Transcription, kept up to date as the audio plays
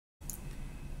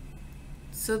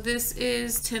So this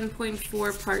is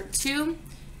 10.4 part 2.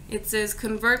 It says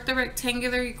convert the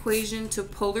rectangular equation to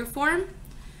polar form.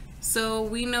 So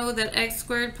we know that x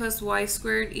squared plus y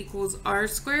squared equals r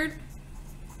squared.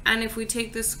 And if we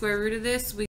take the square root of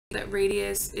this, we get that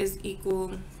radius is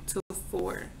equal to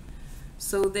 4.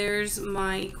 So there's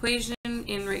my equation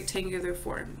in rectangular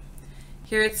form.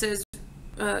 Here it says,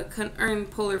 in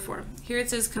polar form. Here it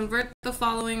says convert the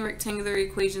following rectangular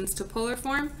equations to polar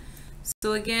form.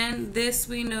 So again, this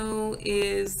we know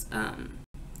is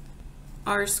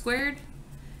r squared,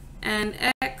 and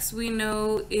x we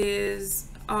know is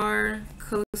r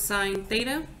cosine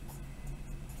theta.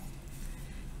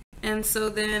 And so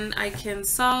then I can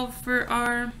solve for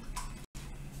r.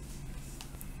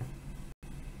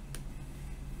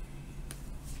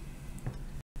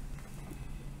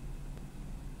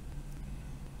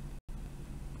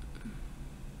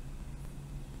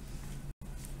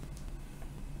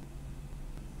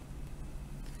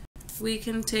 We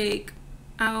can take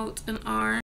out an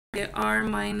r, get r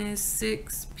minus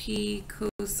 6p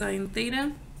cosine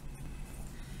theta.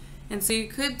 And so you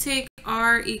could take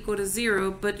r equal to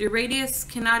 0, but your radius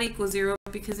cannot equal 0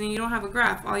 because then you don't have a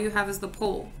graph. All you have is the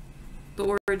pole,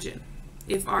 the origin,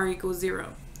 if r equals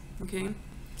 0. Okay?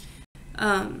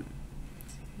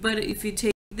 But if you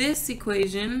take this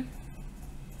equation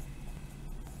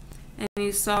and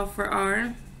you solve for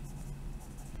r,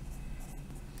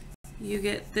 you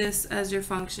get this as your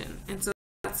function. And so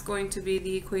that's going to be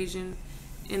the equation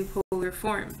in polar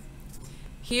form.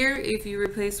 Here, if you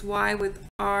replace y with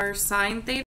r sine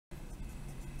theta,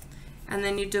 and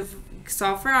then you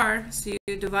solve for r, so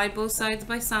you divide both sides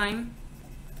by sine,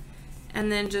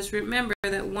 and then just remember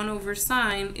that 1 over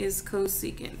sine is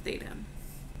cosecant theta.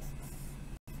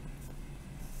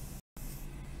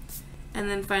 And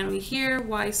then finally here,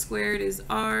 y squared is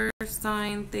r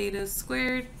sine theta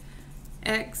squared,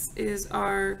 x is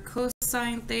r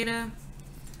cosine theta.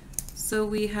 So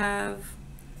we have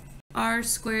r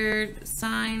squared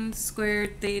sine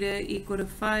squared theta equal to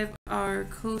 5r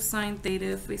cosine theta.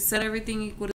 If we set everything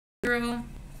equal to 0,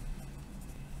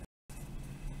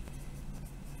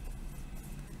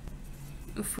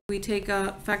 if we take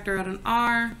a factor out an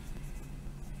r,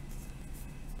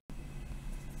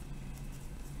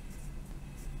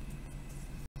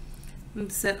 and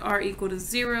set r equal to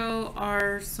 0,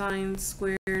 r sine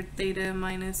squared theta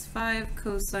minus 5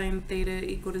 cosine theta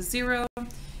equal to 0.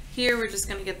 Here we're just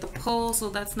going to get the pole, so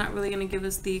that's not really going to give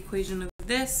us the equation of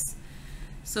this.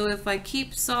 So if I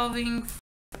keep solving for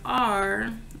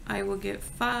r, I will get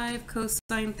 5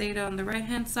 cosine theta on the right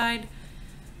hand side.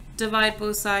 Divide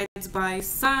both sides by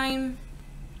sine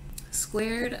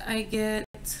squared, I get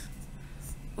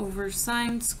over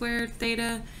sine squared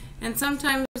theta. And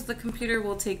sometimes the computer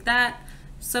will take that,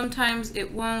 sometimes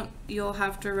it won't. You'll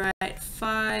have to write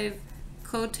 5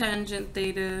 cotangent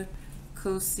theta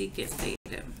cosecant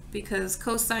theta, because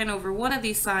cosine over one of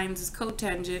these sines is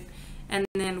cotangent, and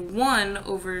then 1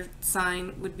 over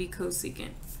sine would be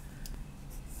cosecant.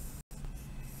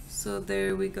 So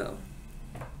there we go.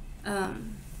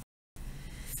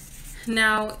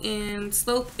 Now in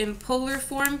polar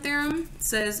form theorem, it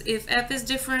says if f is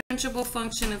differentiable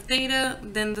function of theta,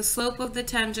 then the slope of the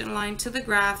tangent line to the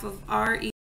graph of r equal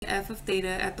to f of theta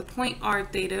at the point r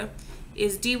theta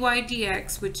is dy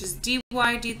dx, which is dy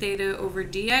d theta over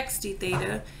dx d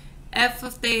theta, f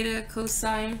of theta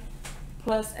cosine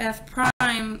plus f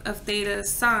prime of theta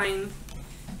sine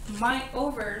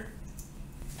over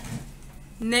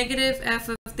negative f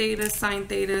of theta sine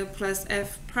theta plus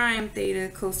f prime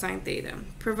theta cosine theta,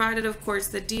 provided of course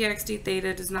that dx d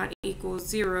theta does not equal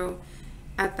 0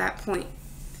 at that point.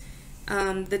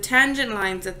 The tangent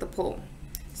lines at the pole.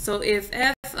 So if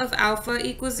f of alpha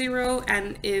equals 0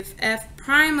 and if f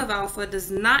prime of alpha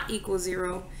does not equal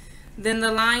 0, then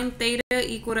the line theta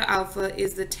equal to alpha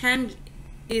is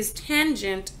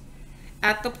tangent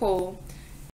at the pole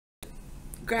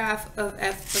graph of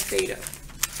f of theta.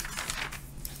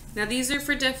 Now these are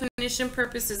for definition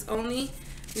purposes only.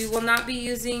 We will not be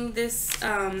using this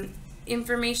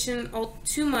information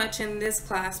too much in this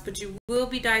class, but you will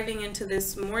be diving into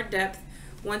this more depth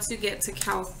once you get to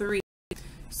Cal 3.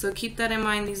 So keep that in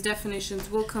mind, these definitions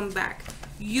will come back.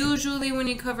 Usually when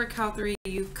you cover Cal 3,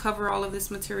 you cover all of this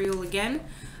material again.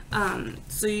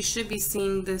 So you should be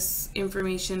seeing this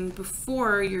information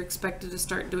before you're expected to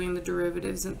start doing the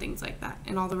derivatives and things like that,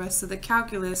 and all the rest of the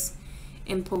calculus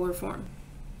in polar form.